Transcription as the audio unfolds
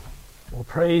Well,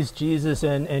 praise Jesus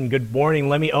and good morning.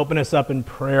 Let me open us up in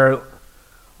prayer.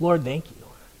 Lord, thank you.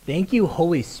 Thank you,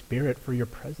 Holy Spirit, for your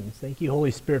presence. Thank you,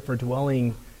 Holy Spirit, for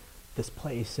dwelling this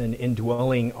place and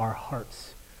indwelling our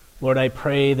hearts. Lord, I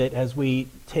pray that as we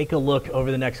take a look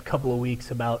over the next couple of weeks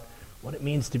about what it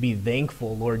means to be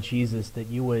thankful, Lord Jesus, that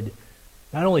you would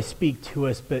not only speak to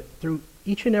us, but through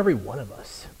each and every one of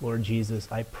us, Lord Jesus.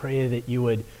 I pray that you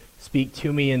would speak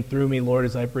to me and through me, Lord,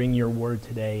 as I bring your word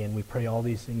today, and we pray all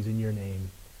these things in your name.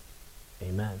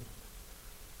 Amen.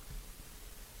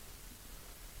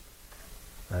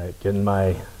 All right, getting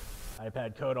my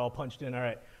iPad code all punched in. All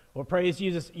right. Well, praise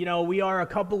Jesus. You know, we are a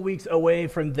couple weeks away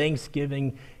from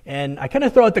Thanksgiving, and I kind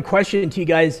of throw out the question to you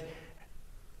guys,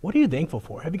 what are you thankful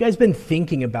for? Have you guys been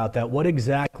thinking about that? What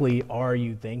exactly are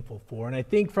you thankful for? And I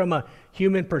think from a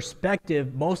human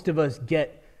perspective, most of us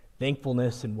get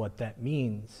thankfulness and what that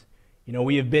means. You know,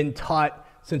 we have been taught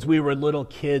since we were little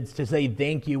kids to say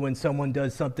thank you when someone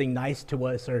does something nice to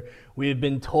us, or we have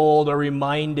been told or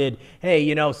reminded, hey,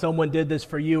 you know, someone did this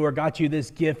for you or got you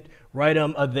this gift, write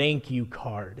them a thank you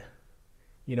card,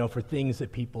 you know, for things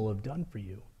that people have done for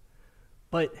you.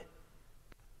 But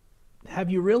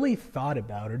have you really thought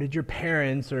about, or did your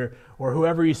parents or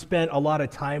whoever you spent a lot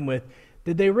of time with,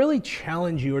 did they really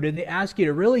challenge you, or did they ask you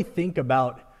to really think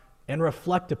about and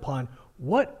reflect upon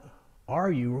what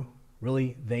are you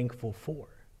really thankful for?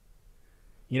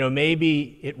 You know,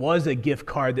 maybe it was a gift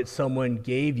card that someone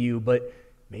gave you, but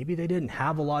maybe they didn't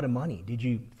have a lot of money. Did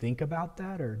you think about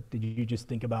that, or did you just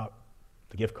think about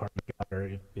the gift card you got,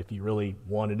 or if you really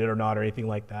wanted it or not, or anything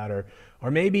like that? Or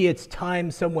maybe it's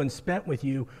time someone spent with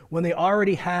you when they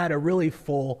already had a really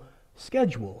full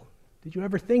schedule. Did you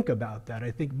ever think about that?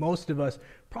 I think most of us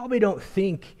probably don't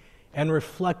think and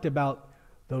reflect about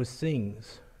those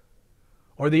things.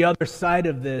 Or the other side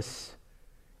of this,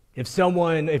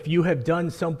 if you have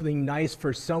done something nice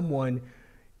for someone,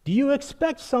 do you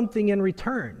expect something in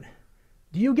return?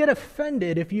 Do you get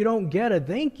offended if you don't get a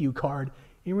thank you card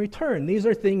in return? These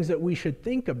are things that we should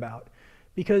think about,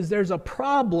 because there's a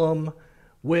problem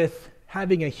with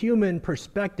having a human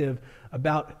perspective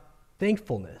about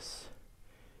thankfulness,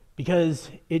 because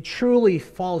it truly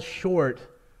falls short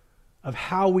of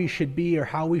how we should be or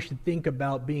how we should think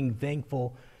about being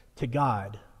thankful to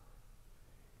God.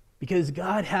 Because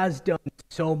God has done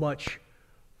so much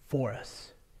for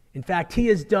us. In fact, he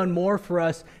has done more for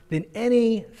us than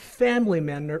any family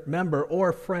member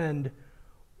or friend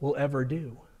will ever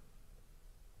do.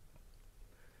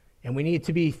 And we need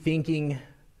to be thinking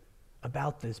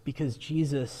about this, because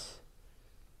Jesus,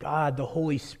 God, the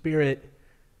Holy Spirit,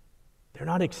 they're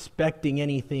not expecting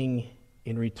anything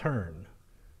in return.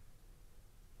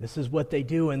 This is what they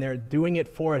do, and they're doing it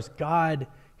for us. God,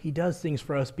 he does things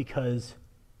for us because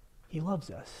he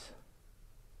loves us.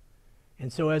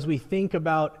 And so as we think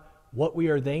about what we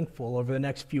are thankful over the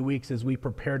next few weeks as we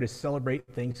prepare to celebrate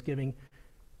Thanksgiving,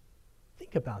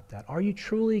 think about that. Are you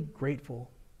truly grateful?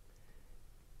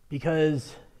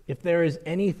 Because if there is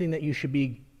anything that you should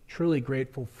be truly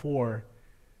grateful for,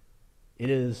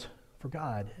 it is for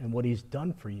God and what he's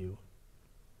done for you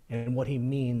and what he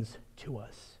means to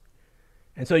us.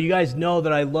 And so you guys know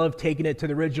that I love taking it to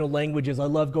the original languages. I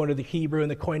love going to the Hebrew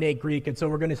and the Koine Greek, and so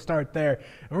we're going to start there.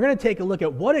 And we're going to take a look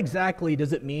at what exactly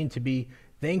does it mean to be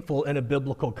thankful in a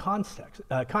biblical context.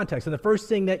 And the first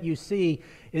thing that you see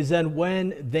is then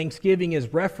when Thanksgiving is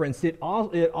referenced, it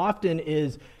often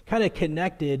is kind of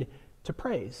connected to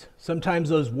praise. Sometimes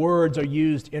those words are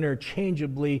used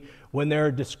interchangeably when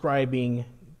they're describing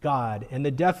God. And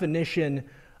the definition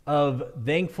of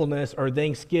thankfulness or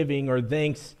thanksgiving or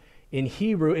thanks in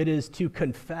Hebrew, it is to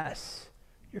confess.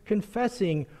 You're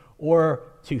confessing, or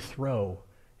to throw,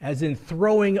 as in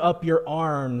throwing up your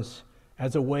arms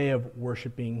as a way of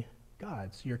worshiping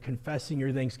God. So you're confessing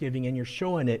your thanksgiving and you're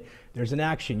showing it. There's an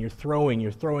action. You're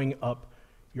throwing up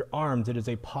your arms. It is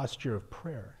a posture of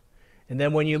prayer. And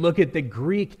then when you look at the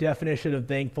Greek definition of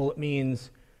thankful, it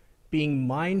means being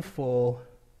mindful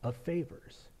of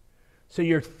favors. So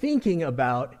you're thinking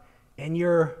about and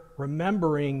you're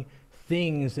remembering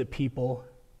things that people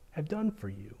have done for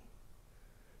you.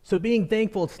 So being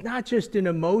thankful, it's not just an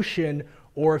emotion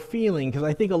or a feeling, because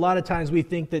I think a lot of times we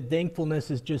think that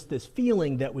thankfulness is just this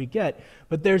feeling that we get,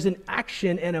 but there's an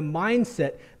action and a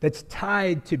mindset that's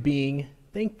tied to being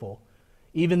thankful.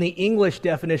 Even the English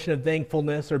definition of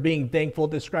thankfulness or being thankful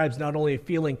describes not only a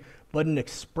feeling, but an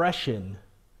expression,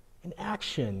 an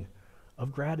action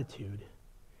of gratitude.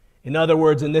 In other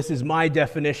words, and this is my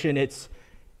definition, it's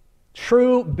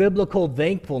true biblical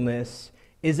thankfulness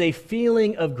is a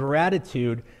feeling of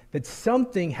gratitude that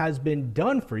something has been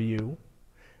done for you,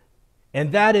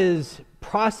 and that is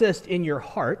processed in your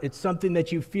heart. It's something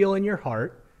that you feel in your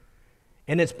heart,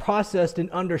 and it's processed and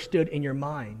understood in your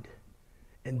mind.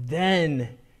 And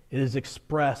then it is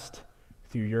expressed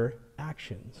through your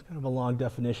actions. Kind of a long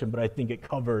definition, but I think it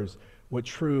covers what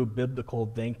true biblical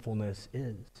thankfulness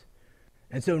is.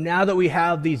 And so now that we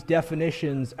have these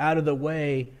definitions out of the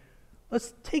way,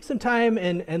 let's take some time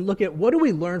and look at what do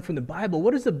we learn from the Bible?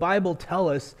 What does the Bible tell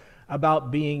us about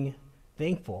being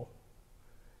thankful?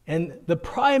 And the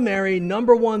primary,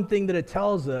 number one thing that it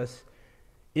tells us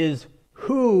is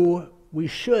who we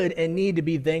should and need to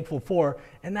be thankful for,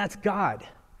 and that's God.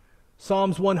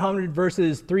 Psalms 100,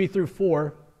 verses 3 through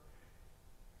 4.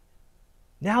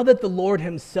 Now that the Lord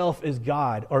himself is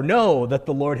God, or know that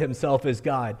the Lord himself is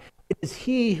God, it is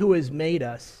he who has made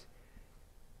us,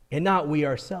 and not we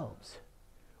ourselves.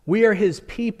 We are his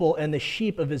people and the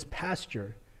sheep of his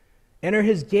pasture. Enter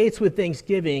his gates with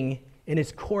thanksgiving, in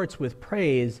his courts with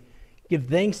praise. Give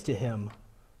thanks to him.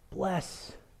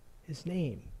 Bless his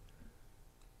name.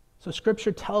 So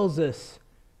Scripture tells us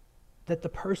that the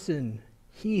person,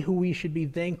 he who we should be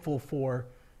thankful for,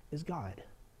 is God.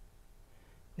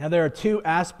 Now, there are two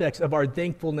aspects of our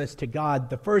thankfulness to God.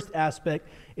 The first aspect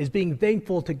is being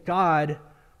thankful to God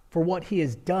for what he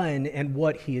has done and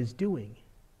what he is doing.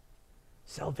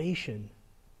 Salvation.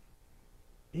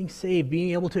 Being saved,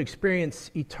 being able to experience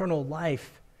eternal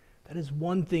life, that is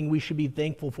one thing we should be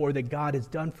thankful for that God has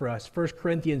done for us. 1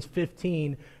 Corinthians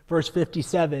 15, verse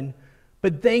 57.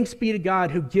 But thanks be to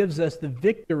God who gives us the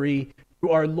victory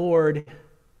through our Lord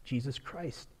Jesus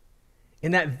Christ.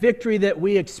 In that victory that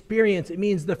we experience, it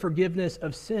means the forgiveness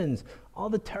of sins. All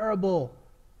the terrible,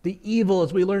 the evil,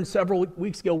 as we learned several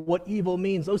weeks ago, what evil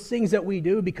means. Those things that we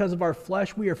do because of our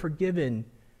flesh, we are forgiven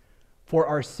for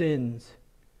our sins.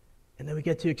 And then we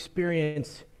get to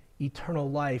experience eternal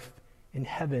life in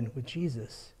heaven with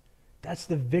Jesus. That's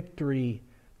the victory.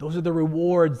 Those are the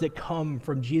rewards that come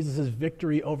from Jesus'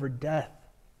 victory over death.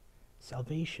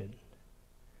 Salvation.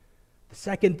 The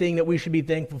second thing that we should be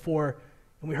thankful for,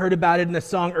 and we heard about it in the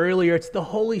song earlier, it's the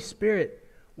Holy Spirit.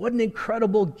 What an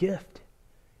incredible gift.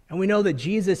 And we know that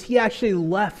Jesus, he actually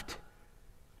left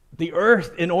the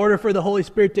earth in order for the Holy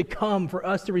Spirit to come, for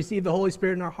us to receive the Holy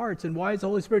Spirit in our hearts. And why is the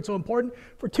Holy Spirit so important?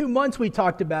 For 2 months we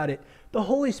talked about it. The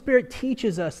Holy Spirit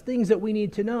teaches us things that we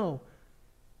need to know.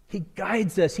 He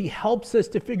guides us. He helps us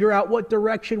to figure out what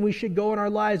direction we should go in our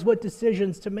lives, what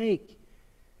decisions to make.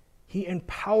 He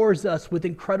empowers us with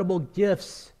incredible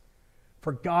gifts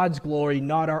for God's glory,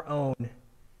 not our own.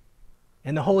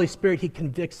 And the Holy Spirit, he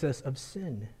convicts us of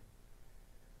sin.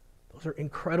 Those are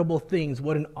incredible things.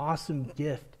 What an awesome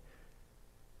gift.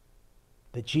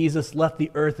 That Jesus left the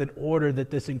earth in order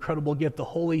that this incredible gift, the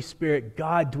Holy Spirit,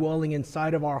 God dwelling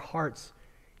inside of our hearts,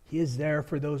 he is there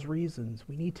for those reasons.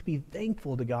 We need to be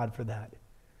thankful to God for that.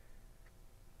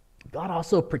 God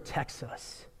also protects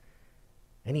us,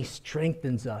 and he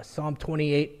strengthens us. Psalm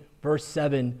 28, verse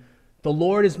 7, the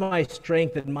Lord is my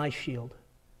strength and my shield.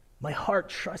 My heart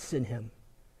trusts in him,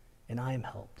 and I am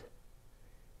helped.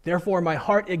 Therefore my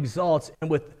heart exalts,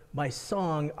 and with my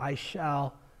song I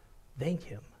shall thank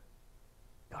him.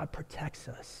 God protects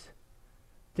us.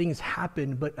 Things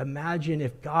happen, but imagine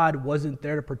if God wasn't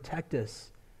there to protect us.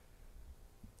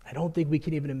 I don't think we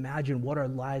can even imagine what our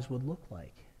lives would look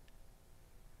like.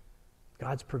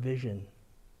 God's provision.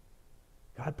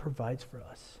 God provides for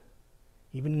us.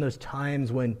 Even in those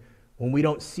times when we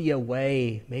don't see a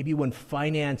way, maybe when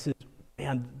finances,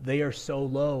 man, they are so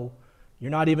low.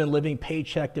 You're not even living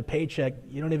paycheck to paycheck.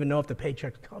 You don't even know if the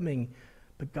paycheck's coming,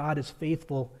 but God is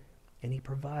faithful. And he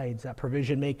provides. That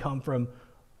provision may come from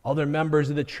other members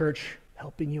of the church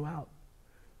helping you out.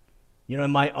 You know,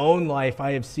 in my own life,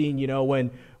 I have seen,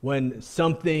 when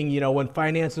something, when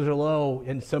finances are low,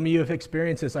 and some of you have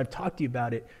experienced this, I've talked to you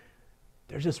about it,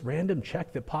 there's this random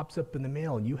check that pops up in the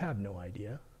mail and you have no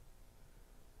idea.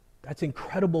 That's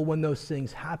incredible when those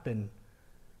things happen.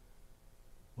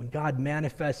 When God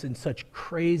manifests in such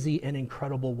crazy and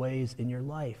incredible ways in your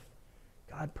life,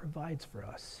 God provides for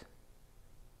us.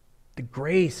 The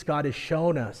grace God has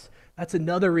shown us, that's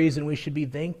another reason we should be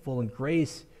thankful. And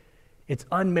grace, it's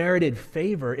unmerited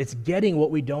favor. It's getting what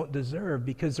we don't deserve,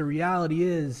 because the reality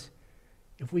is,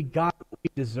 if we got what we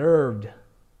deserved,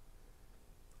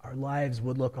 our lives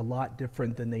would look a lot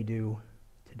different than they do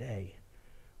today.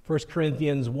 1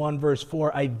 Corinthians 1, verse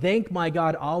 4, I thank my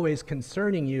God always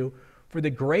concerning you for the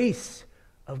grace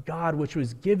of God which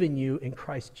was given you in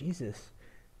Christ Jesus.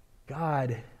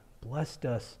 God blessed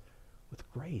us with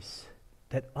grace,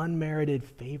 that unmerited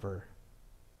favor.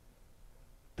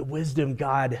 The wisdom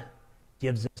God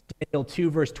gives us. Daniel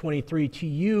 2, verse 23, to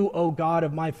you, O God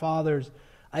of my fathers,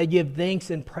 I give thanks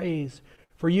and praise,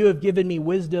 For you have given me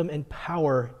wisdom and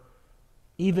power.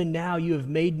 Even now you have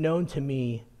made known to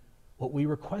me what we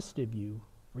request of you.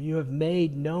 For you have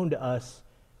made known to us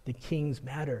the king's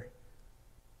matter.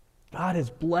 God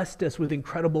has blessed us with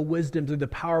incredible wisdom through the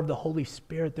power of the Holy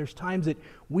Spirit. There's times that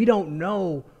we don't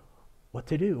know what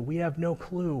to do. We have no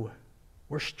clue.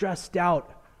 We're stressed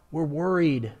out. We're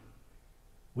worried.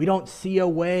 We don't see a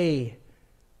way.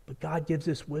 But God gives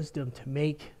us wisdom to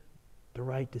make the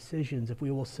right decisions if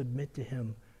we will submit to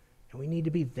him. And we need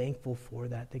to be thankful for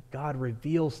that God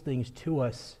reveals things to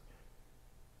us.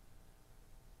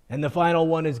 And the final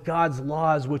one is God's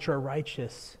laws, which are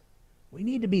righteous. We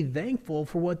need to be thankful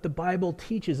for what the Bible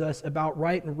teaches us about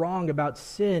right and wrong, about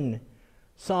sin.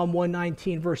 Psalm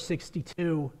 119, verse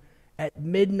 62, at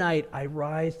midnight I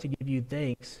rise to give you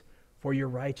thanks for your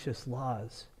righteous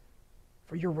laws.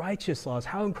 For your righteous laws.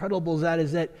 How incredible is that?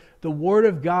 Is that the Word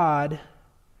of God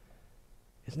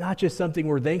is not just something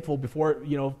we're thankful before,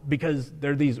 because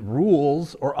there are these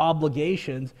rules or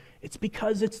obligations. It's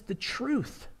because it's the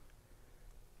truth.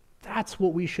 That's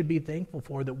what we should be thankful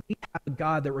for, that we have a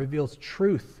God that reveals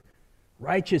truth,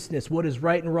 righteousness, what is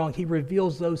right and wrong. He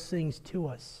reveals those things to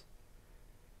us.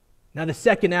 Now, the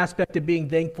second aspect of being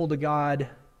thankful to God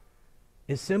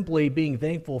is simply being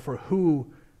thankful for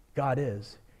who God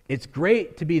is. It's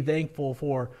great to be thankful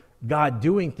for God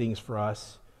doing things for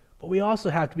us, but we also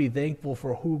have to be thankful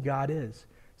for who God is.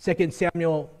 2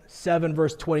 Samuel 7,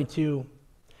 verse 22,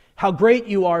 how great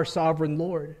you are, sovereign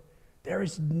Lord. There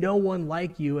is no one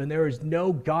like you, and there is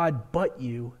no God but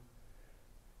you,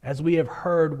 as we have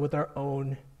heard with our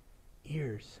own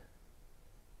ears.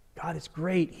 God is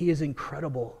great. He is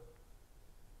incredible.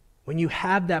 When you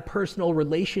have that personal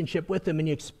relationship with him and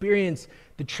you experience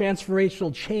the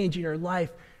transformational change in your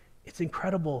life, it's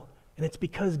incredible. And it's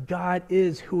because God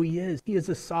is who he is. He is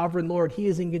a sovereign Lord. He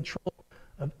is in control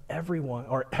of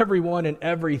everyone and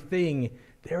everything.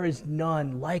 There is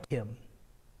none like him.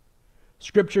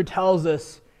 Scripture tells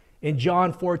us in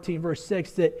John 14, verse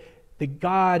 6, that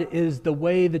God is the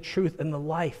way, the truth, and the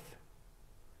life.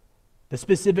 The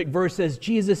specific verse says,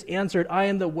 Jesus answered, I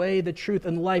am the way, the truth,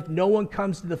 and the life. No one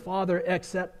comes to the Father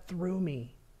except through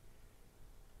me.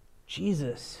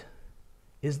 Jesus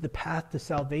is the path to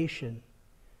salvation.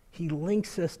 He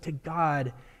links us to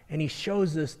God, and he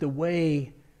shows us the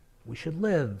way we should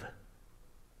live.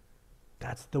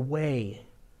 That's the way.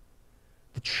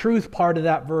 The truth part of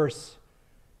that verse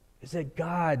is that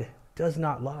God does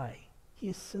not lie. He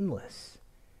is sinless.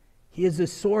 He is the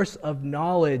source of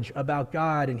knowledge about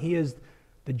God, and he is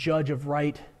the judge of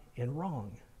right and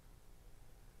wrong.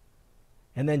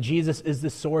 And then Jesus is the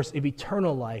source of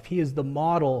eternal life. He is the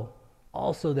model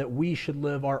also that we should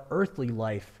live our earthly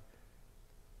life.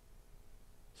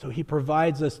 So he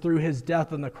provides us through his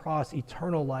death on the cross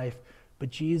eternal life, but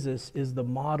Jesus is the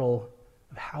model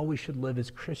of how we should live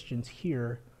as Christians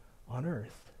here on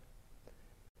earth.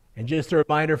 And just a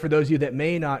reminder for those of you that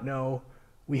may not know,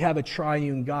 we have a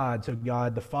triune God. So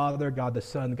God the Father, God the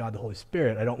Son, God the Holy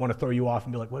Spirit. I don't want to throw you off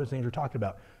and be like, what is Andrew talking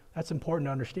about? That's important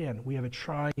to understand. We have a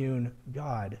triune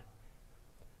God.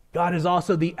 God is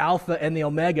also the Alpha and the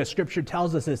Omega. Scripture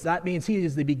tells us this. That means he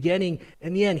is the beginning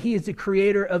and the end. He is the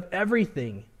creator of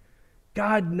everything.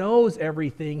 God knows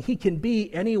everything. He can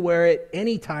be anywhere at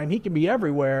any time. He can be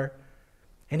everywhere.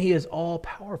 And he is all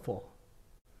powerful.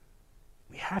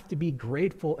 We have to be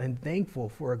grateful and thankful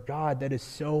for a God that is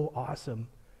so awesome.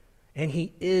 And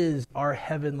he is our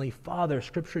heavenly Father.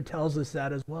 Scripture tells us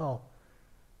that as well.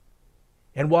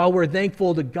 And while we're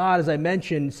thankful to God, as I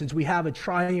mentioned, since we have a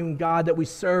triune God that we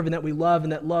serve and that we love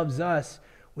and that loves us,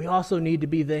 we also need to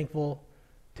be thankful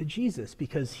to Jesus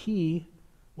because he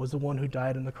was the one who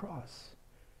died on the cross.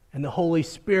 And the Holy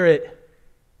Spirit,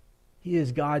 he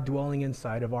is God dwelling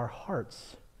inside of our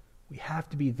hearts. We have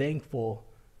to be thankful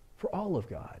for all of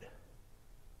God.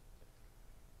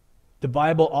 The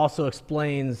Bible also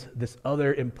explains this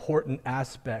other important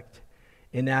aspect,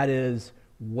 and that is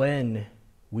when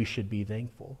we should be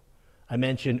thankful. I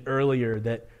mentioned earlier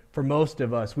that for most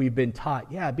of us, we've been taught,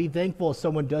 be thankful if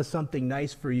someone does something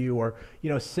nice for you or,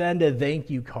 send a thank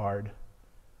you card.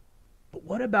 But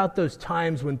what about those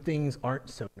times when things aren't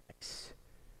so nice?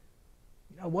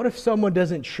 What if someone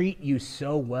doesn't treat you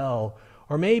so well?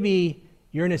 Or maybe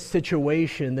you're in a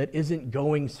situation that isn't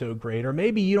going so great, or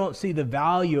maybe you don't see the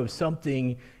value of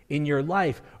something in your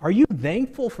life. Are you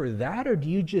thankful for that, or do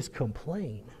you just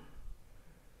complain?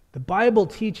 The Bible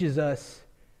teaches us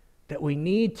that we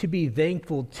need to be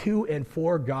thankful to and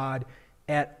for God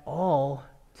at all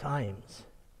times.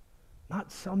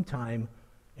 Not sometime,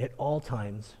 at all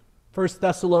times. 1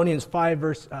 Thessalonians 5,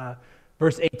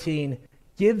 verse 18,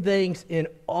 give thanks in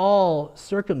all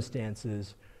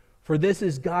circumstances, For this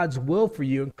is God's will for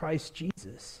you in Christ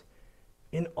Jesus.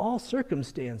 In all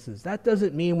circumstances. That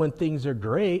doesn't mean when things are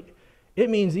great. It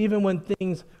means even when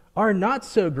things are not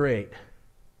so great.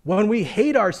 When we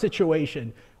hate our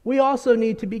situation, we also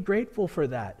need to be grateful for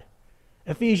that.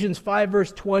 Ephesians 5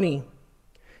 verse 20,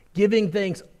 giving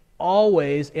thanks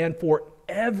always and for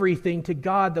everything to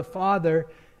God the Father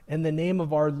in the name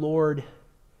of our Lord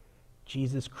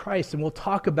Jesus Christ. And we'll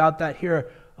talk about that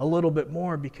here a little bit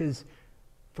more, because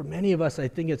for many of us, I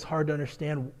think it's hard to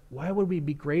understand, why would we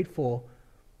be grateful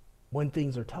when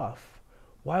things are tough?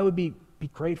 Why would we be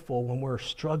grateful when we're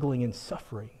struggling and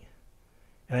suffering?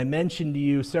 And I mentioned to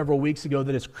you several weeks ago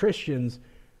that as Christians,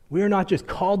 we are not just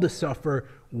called to suffer,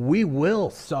 we will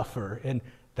suffer. And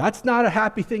that's not a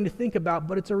happy thing to think about,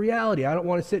 but it's a reality. I don't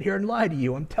want to sit here and lie to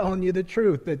you. I'm telling you the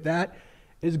truth, that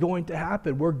is going to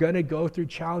happen. We're going to go through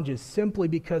challenges simply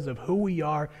because of who we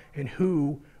are and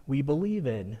who we believe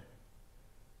in.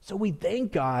 So we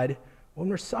thank God when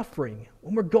we're suffering,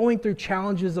 when we're going through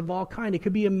challenges of all kinds. It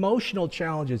could be emotional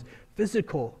challenges,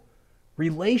 physical,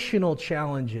 relational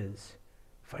challenges,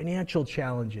 financial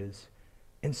challenges,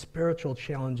 and spiritual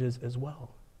challenges as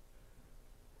well.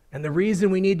 And the reason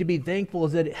we need to be thankful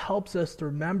is that it helps us to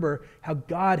remember how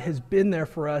God has been there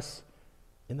for us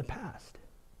in the past.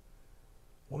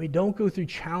 When we don't go through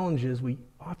challenges, we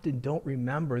often don't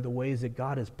remember the ways that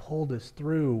God has pulled us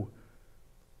through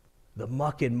the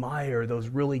muck and mire, those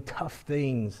really tough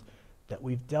things that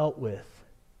we've dealt with.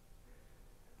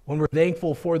 When we're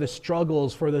thankful for the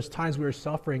struggles, for those times we were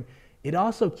suffering, it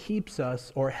also keeps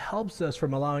us or helps us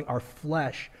from allowing our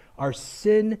flesh, our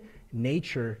sin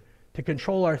nature, to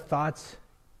control our thoughts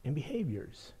and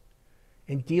behaviors.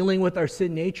 In dealing with our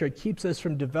sin nature, it keeps us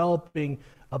from developing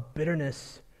a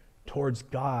bitterness towards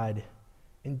God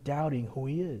and doubting who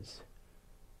He is.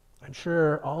 I'm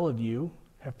sure all of you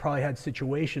have probably had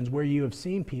situations where you have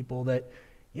seen people that,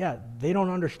 they don't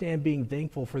understand being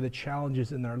thankful for the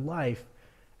challenges in their life,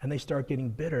 and they start getting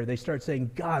bitter. They start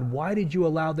saying, God, why did you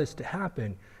allow this to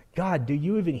happen? God, do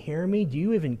you even hear me? Do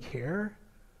you even care?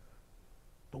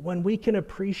 But when we can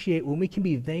appreciate, when we can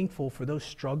be thankful for those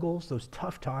struggles, those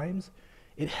tough times,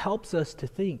 it helps us to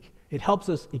think. It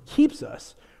keeps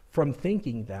us from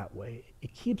thinking that way.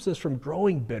 It keeps us from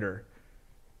growing bitter.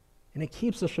 And it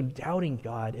keeps us from doubting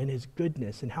God and His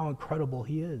goodness and how incredible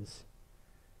He is.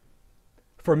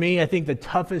 For me, I think the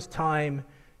toughest time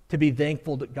to be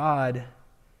thankful to God,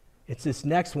 it's this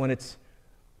next one. It's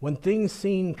when things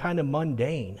seem kind of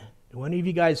mundane. Do any of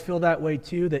you guys feel that way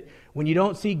too? That when you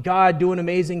don't see God doing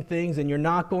amazing things and you're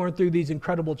not going through these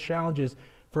incredible challenges,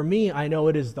 for me, I know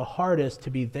it is the hardest to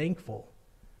be thankful.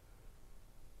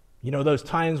 You know, those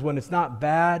times when it's not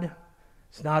bad,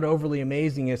 it's not overly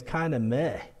amazing, it's kind of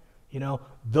meh.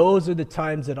 Those are the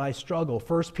times that I struggle.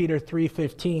 1 Peter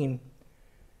 3:15,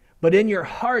 but in your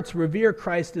hearts revere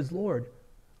Christ as Lord.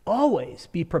 Always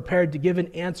be prepared to give an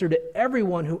answer to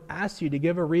everyone who asks you to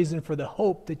give a reason for the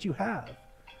hope that you have.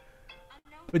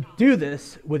 But do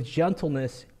this with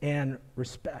gentleness and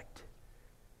respect.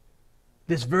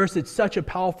 This verse, it's such a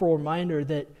powerful reminder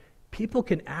that people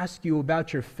can ask you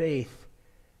about your faith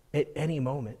at any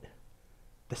moment.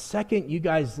 The second you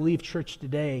guys leave church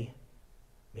today,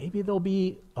 maybe there'll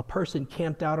be a person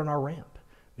camped out on our ramp.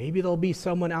 Maybe there'll be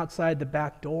someone outside the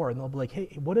back door and they'll be like,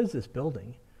 hey, what is this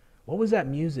building? What was that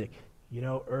music,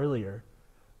 earlier?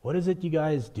 What is it you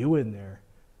guys do in there?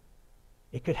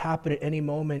 It could happen at any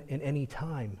moment and any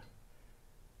time.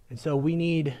 And so we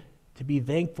need to be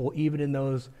thankful even in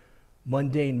those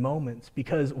mundane moments,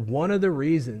 because one of the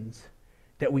reasons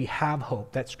that we have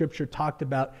hope, that Scripture talked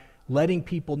about letting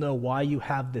people know why you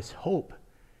have this hope,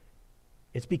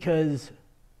 it's because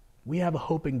we have a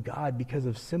hope in God because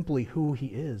of simply who He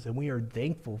is, and we are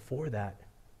thankful for that.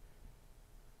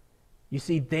 You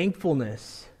see,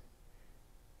 thankfulness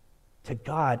to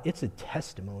God, it's a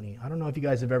testimony. I don't know if you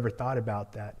guys have ever thought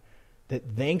about that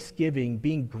Thanksgiving,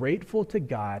 being grateful to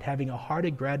God, having a heart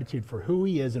of gratitude for who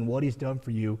He is and what He's done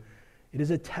for you, it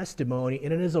is a testimony,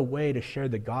 and it is a way to share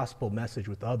the gospel message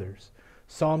with others.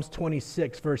 Psalms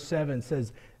 26, verse 7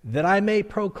 says, that I may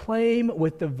proclaim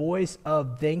with the voice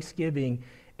of thanksgiving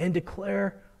and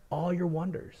declare all your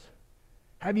wonders.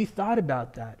 Have you thought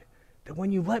about that? That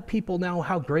when you let people know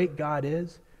how great God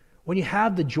is, when you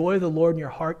have the joy of the Lord in your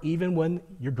heart, even when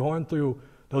you're going through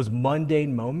those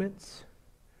mundane moments,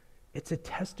 it's a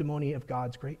testimony of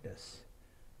God's greatness.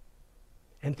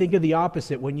 And think of the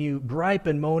opposite. When you gripe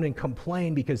and moan and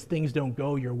complain because things don't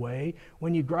go your way,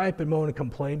 when you gripe and moan and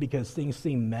complain because things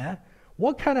seem meh,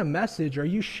 what kind of message are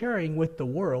you sharing with the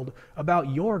world about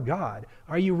your God?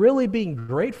 Are you really being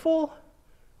grateful,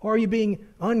 or are you being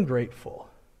ungrateful?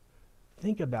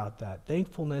 Think about that.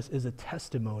 Thankfulness is a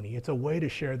testimony. It's a way to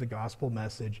share the gospel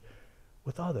message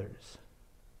with others.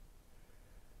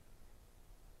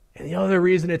 And the other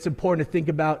reason it's important to think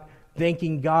about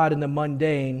thanking God in the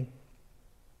mundane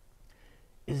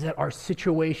is that our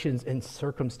situations and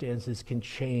circumstances can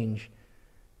change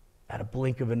at a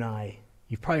blink of an eye.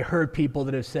 You've probably heard people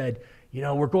that have said,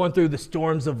 we're going through the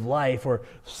storms of life or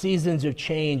seasons of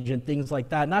change and things like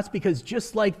that. And that's because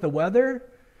just like the weather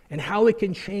and how it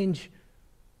can change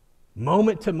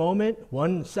moment to moment,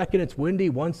 1 second it's windy,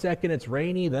 1 second it's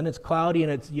rainy, then it's cloudy,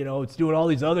 and it's doing all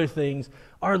these other things.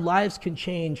 Our lives can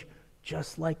change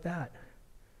just like that.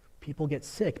 People get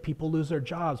sick, people lose their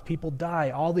jobs, people die,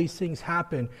 all these things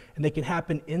happen, and they can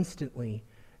happen instantly.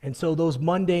 And so those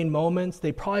mundane moments,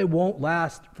 they probably won't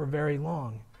last for very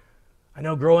long. I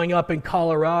know growing up in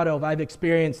Colorado, I've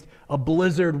experienced a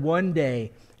blizzard one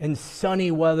day and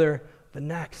sunny weather the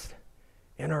next.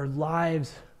 And our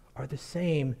lives are the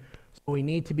same. So we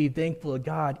need to be thankful to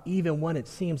God even when it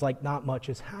seems like not much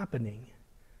is happening.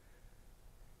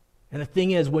 And the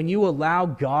thing is, when you allow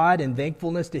God and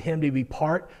thankfulness to Him to be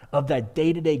part of that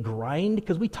day-to-day grind,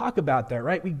 because we talk about that,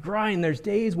 right? We grind. There's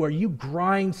days where you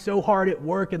grind so hard at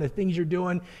work and the things you're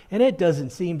doing, and it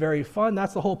doesn't seem very fun.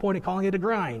 That's the whole point of calling it a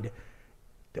grind,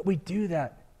 that we do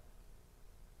that.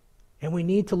 And we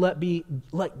need to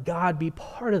let God be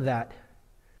part of that.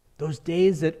 Those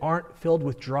days that aren't filled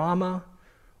with drama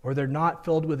or they're not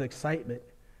filled with excitement.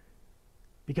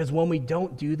 Because when we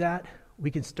don't do that,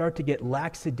 we can start to get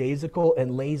lackadaisical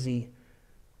and lazy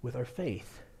with our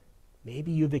faith.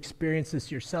 Maybe you've experienced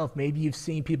this yourself. Maybe you've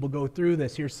seen people go through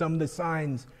this. Here's some of the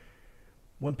signs.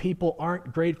 When people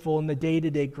aren't grateful in the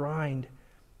day-to-day grind,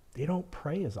 they don't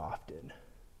pray as often.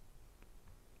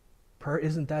 Prayer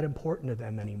isn't that important to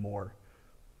them anymore.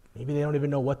 Maybe they don't even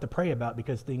know what to pray about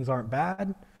because things aren't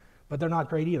bad, but they're not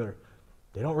great either.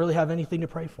 They don't really have anything to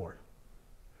pray for.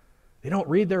 They don't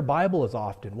read their Bible as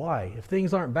often. Why? If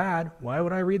things aren't bad, why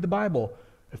would I read the Bible?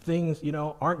 If things,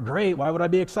 aren't great, why would I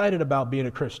be excited about being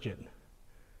a Christian?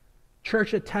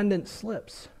 Church attendance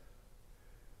slips.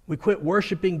 We quit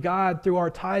worshiping God through our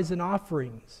tithes and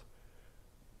offerings.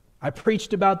 I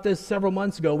preached about this several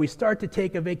months ago. We start to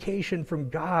take a vacation from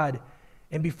God,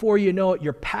 and before you know it,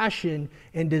 your passion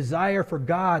and desire for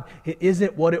God, it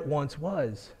isn't what it once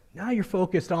was. Now you're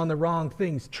focused on the wrong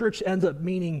things. Church ends up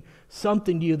meaning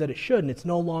something to you that it shouldn't. It's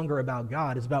no longer about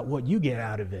God. It's about what you get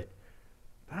out of it.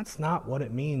 That's not what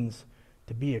it means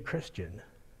to be a Christian.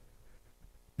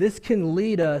 This can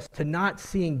lead us to not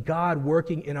seeing God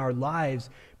working in our lives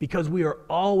because we are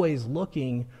always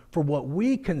looking for what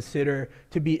we consider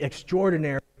to be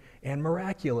extraordinary and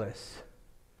miraculous.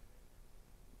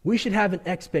 We should have an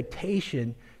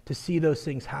expectation to see those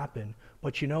things happen.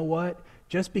 But you know what?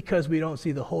 Just because we don't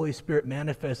see the Holy Spirit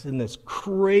manifest in this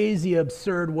crazy,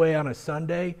 absurd way on a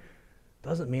Sunday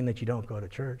doesn't mean that you don't go to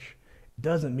church. It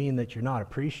doesn't mean that you're not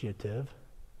appreciative.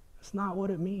 That's not what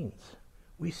it means.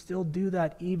 We still do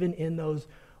that even in those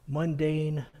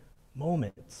mundane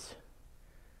moments.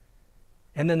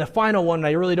 And then the final one,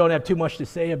 I really don't have too much to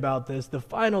say about this, the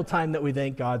final time that we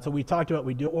thank God. So we talked about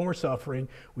we do it when we're suffering,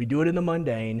 we do it in the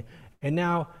mundane, and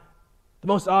now the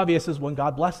most obvious is when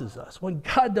God blesses us. When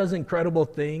God does incredible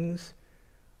things,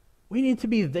 we need to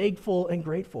be thankful and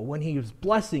grateful. When He is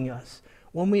blessing us,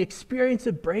 when we experience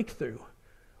a breakthrough,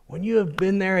 when you have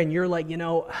been there and you're like,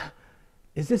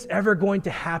 is this ever going to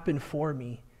happen for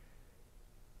me?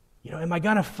 Am I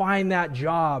going to find that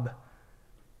job?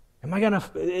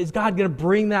 Is God going to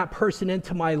bring that person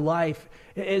into my life?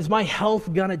 Is my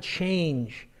health going to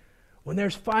change? When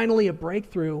there's finally a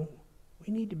breakthrough,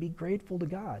 we need to be grateful to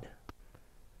God.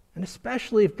 And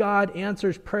especially if God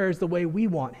answers prayers the way we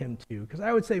want Him to. Because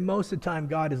I would say most of the time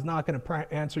God is not going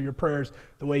to answer your prayers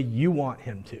the way you want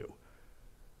Him to.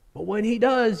 But when He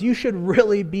does, you should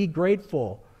really be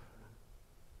grateful.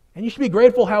 And you should be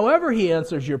grateful however He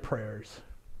answers your prayers.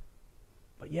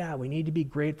 But yeah, we need to be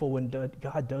grateful when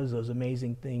God does those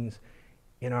amazing things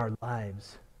in our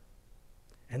lives.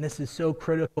 And this is so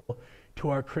critical to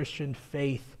our Christian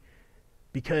faith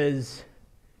because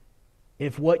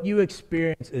if what you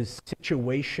experience is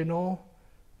situational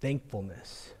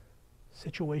thankfulness,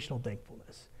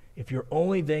 if you're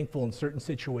only thankful in certain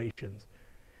situations,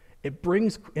 it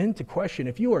brings into question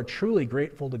if you are truly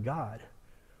grateful to God,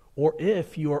 or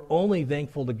if you are only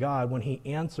thankful to God when He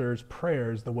answers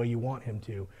prayers the way you want Him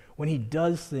to, when He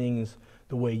does things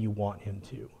the way you want Him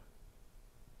to.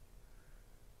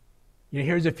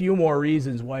 Here's a few more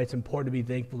reasons why it's important to be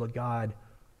thankful to God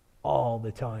all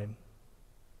the time.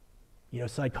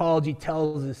 Psychology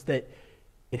tells us that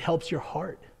it helps your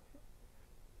heart.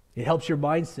 It helps your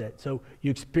mindset. So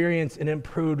you experience an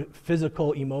improved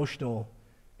physical, emotional,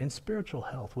 and spiritual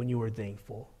health when you are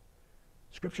thankful.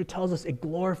 Scripture tells us it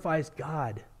glorifies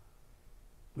God.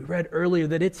 We read earlier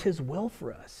that it's his will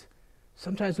for us.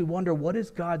 Sometimes we wonder, what is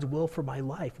God's will for my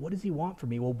life? What does he want for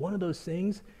me? Well, one of those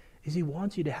things is he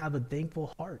wants you to have a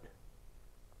thankful heart.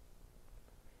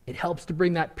 It helps to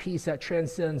bring that peace that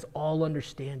transcends all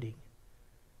understanding.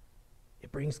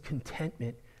 It brings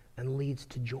contentment and leads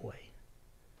to joy.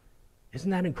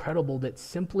 Isn't that incredible that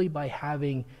simply by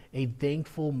having a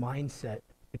thankful mindset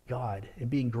to God and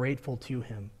being grateful to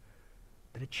him,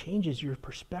 that it changes your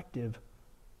perspective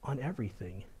on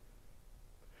everything?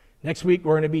 Next week,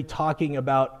 we're going to be talking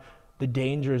about the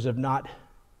dangers of not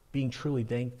being truly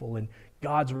thankful and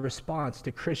God's response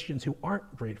to Christians who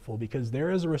aren't grateful, because there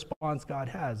is a response God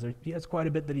has. He has quite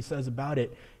a bit that he says about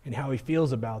it and how he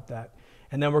feels about that.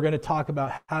 And then we're going to talk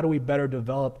about how do we better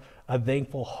develop a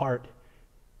thankful heart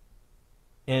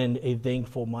and a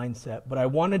thankful mindset. But I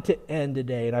wanted to end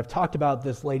today, and I've talked about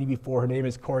this lady before. Her name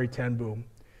is Corrie ten Boom,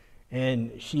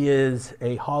 and she is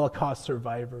a Holocaust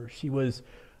survivor. She was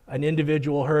an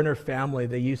individual, her and her family,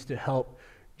 they used to help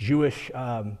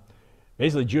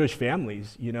basically Jewish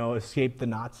families, escape the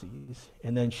Nazis.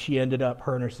 And then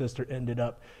her and her sister ended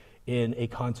up in a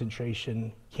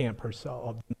concentration camp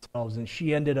themselves, and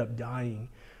she ended up dying.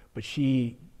 But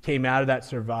she came out of that,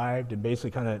 survived, and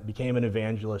basically kind of became an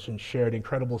evangelist and shared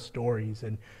incredible stories.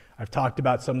 And I've talked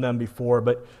about some of them before,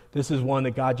 but this is one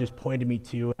that God just pointed me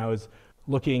to. And I was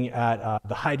looking at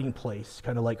The Hiding Place,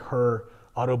 kind of like her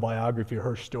autobiography,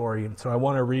 her story. And so I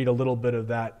want to read a little bit of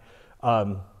that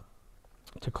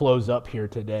to close up here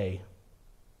today.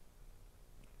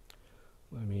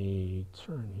 Let me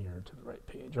turn here to the right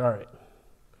page. All right.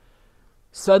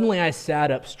 Suddenly I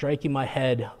sat up, striking my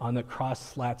head on the cross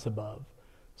slats above.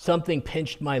 Something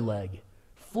pinched my leg.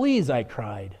 Fleas, I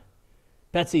cried.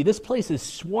 Betsy, this place is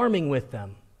swarming with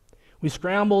them. We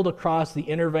scrambled across the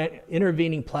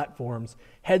intervening platforms,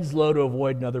 heads low to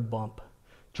avoid another bump,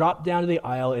 dropped down to the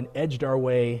aisle and edged our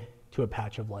way to a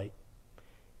patch of light.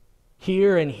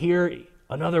 Here and here,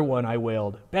 another one, I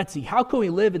wailed. Betsy, how can we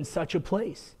live in such a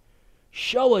place?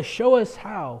 Show us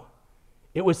how.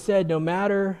 It was said so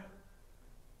matter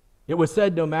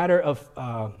of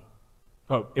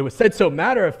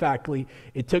factly,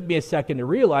 it took me a second to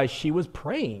realize she was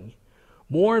praying.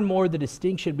 More and more, the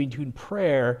distinction between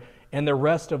prayer and the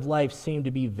rest of life seemed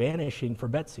to be vanishing for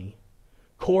Betsy.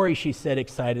 Corrie, she said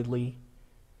excitedly,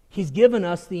 he's given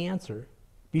us the answer.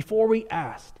 Before we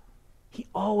asked, he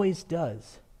always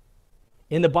does.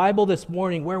 In the Bible this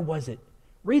morning, where was it?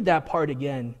 Read that part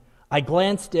again. I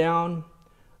glanced down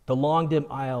the long, dim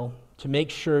aisle to make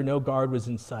sure no guard was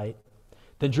in sight,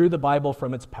 then drew the Bible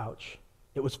from its pouch.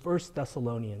 It was 1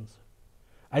 Thessalonians.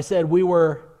 I said we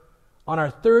were on our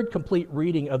third complete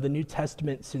reading of the New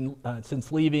Testament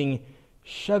since leaving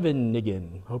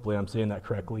Scheveningen. Hopefully I'm saying that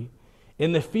correctly.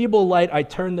 In the feeble light, I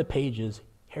turned the pages.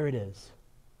 Here it is.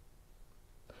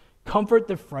 Comfort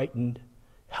the frightened,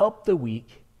 help the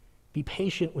weak, be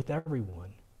patient with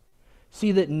everyone.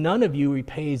 See that none of you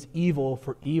repays evil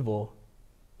for evil,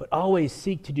 but always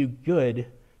seek to do good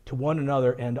to one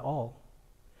another and all.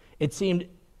 It seemed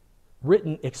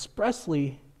written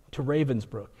expressly to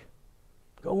Ravensbrück.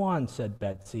 Go on, said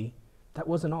Betsy. That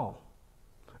wasn't all.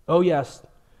 Oh yes,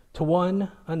 to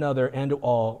one another and to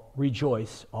all,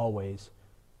 rejoice always.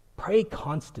 Pray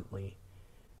constantly.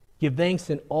 Give thanks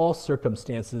in all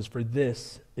circumstances, for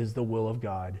this is the will of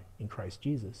God in Christ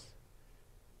Jesus.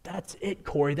 That's it,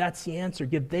 Corrie. That's the answer.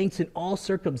 Give thanks in all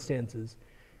circumstances.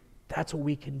 That's what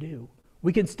we can do.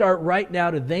 We can start right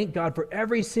now to thank God for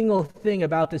every single thing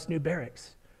about this new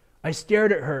barracks. I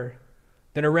stared at her,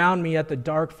 then around me at the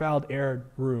dark, foul-aired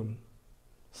room.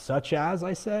 Such as,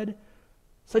 I said,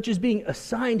 such as being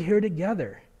assigned here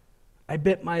together. I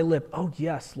bit my lip. Oh,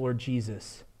 yes, Lord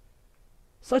Jesus.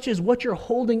 Such as what you're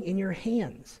holding in your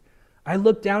hands. I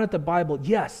looked down at the Bible.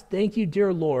 Yes, thank you,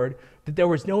 dear Lord, that there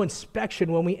was no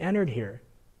inspection when we entered here.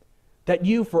 Thank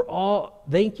you for all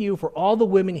the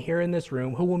women here in this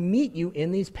room who will meet you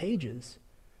in these pages.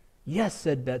 Yes,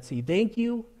 said Betsy, thank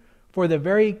you for the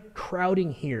very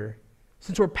crowding here,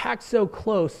 since we're packed so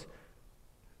close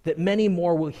that many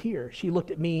more will hear. She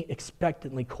looked at me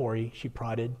expectantly. Corrie, she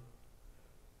prodded.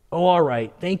 Oh, all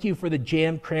right. Thank you for the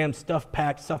jam-crammed,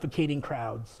 stuff-packed, suffocating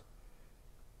crowds.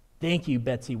 Thank you,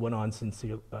 Betsy went on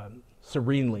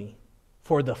serenely,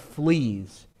 for the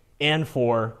fleas. And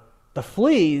for the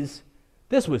fleas,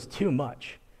 this was too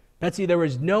much. Betsy, there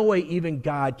is no way even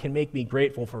God can make me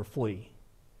grateful for a flea.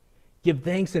 Give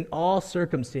thanks in all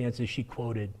circumstances, she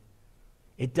quoted.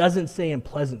 It doesn't say in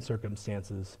pleasant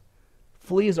circumstances,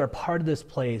 Fleas are part of this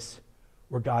place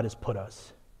where God has put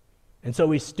us. And so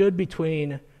we stood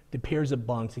between the piers of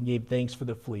bunks and gave thanks for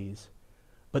the fleas.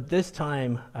 But this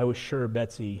time, I was sure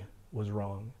Betsy was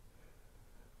wrong.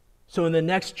 So in the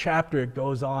next chapter, it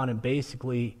goes on, and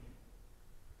basically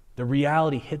the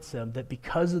reality hits them that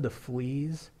because of the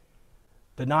fleas,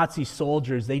 the Nazi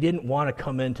soldiers, they didn't want to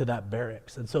come into that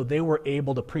barracks. And so they were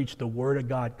able to preach the word of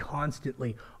God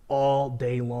constantly all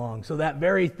day long. So that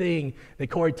very thing that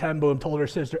Corrie ten Boom told her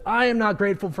sister, I am not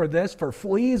grateful for this, for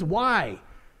fleas. Why?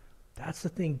 That's the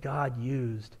thing God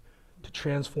used to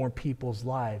transform people's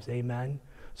lives. Amen?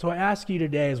 So I ask you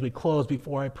today as we close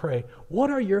before I pray, what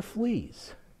are your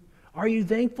fleas? Are you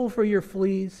thankful for your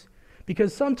fleas?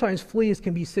 Because sometimes fleas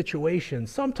can be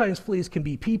situations. Sometimes fleas can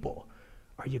be people.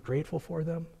 Are you grateful for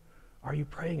them? Are you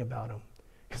praying about them?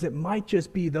 Because it might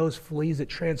just be those fleas that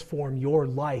transform your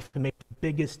life and make the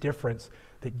biggest difference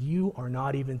that you are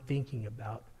not even thinking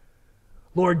about.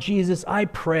 Lord Jesus, I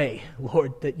pray,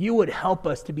 Lord, that you would help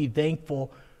us to be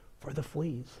thankful for the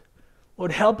fleas.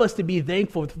 Lord, help us to be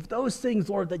thankful for those things,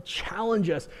 Lord, that challenge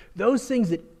us, those things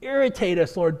that irritate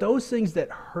us, Lord, those things that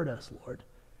hurt us, Lord.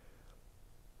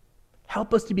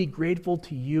 Help us to be grateful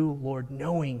to you, Lord,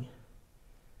 knowing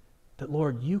that,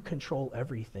 Lord, you control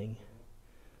everything.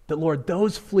 That, Lord,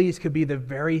 those fleas could be the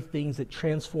very things that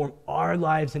transform our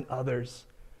lives and others.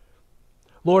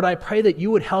 Lord, I pray that you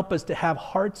would help us to have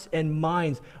hearts and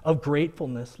minds of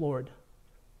gratefulness, Lord.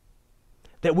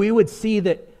 That we would see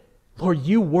that, Lord,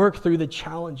 you work through the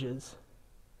challenges.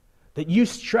 That you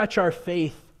stretch our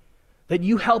faith. That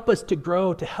you help us to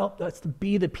grow, to help us to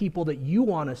be the people that you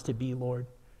want us to be, Lord.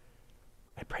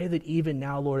 I pray that even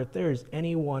now, Lord, if there is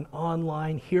anyone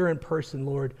online, here in person,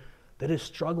 Lord, that is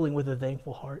struggling with a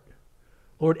thankful heart,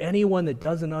 Lord, anyone that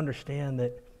doesn't understand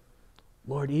that,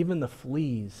 Lord, even the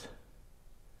fleas,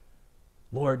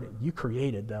 Lord, you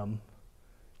created them.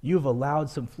 You've allowed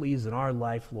some fleas in our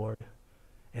life, Lord,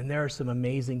 and there are some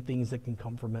amazing things that can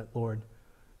come from it, Lord,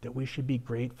 that we should be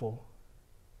grateful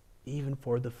even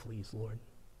for the fleas, Lord.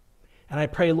 And I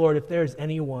pray, Lord, if there's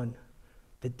anyone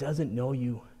that doesn't know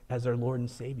you as our Lord and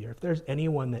Savior, if there's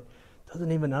anyone that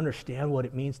doesn't even understand what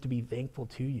it means to be thankful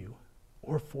to you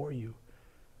or for you,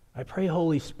 I pray,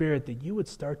 Holy Spirit, that you would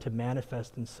start to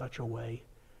manifest in such a way,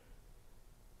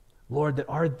 Lord, that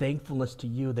our thankfulness to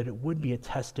you, that it would be a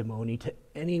testimony to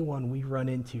anyone we run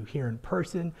into here in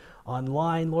person,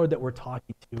 online, Lord, that we're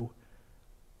talking to,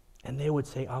 and they would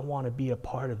say, I want to be a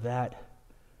part of that.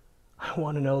 I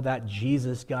want to know that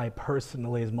Jesus guy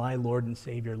personally as my Lord and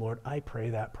Savior, Lord. I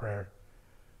pray that prayer.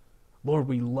 Lord,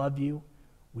 we love you.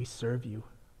 We serve you.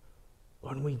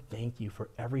 Lord, we thank you for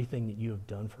everything that you have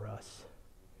done for us.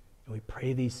 And we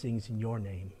pray these things in your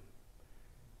name.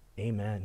 Amen.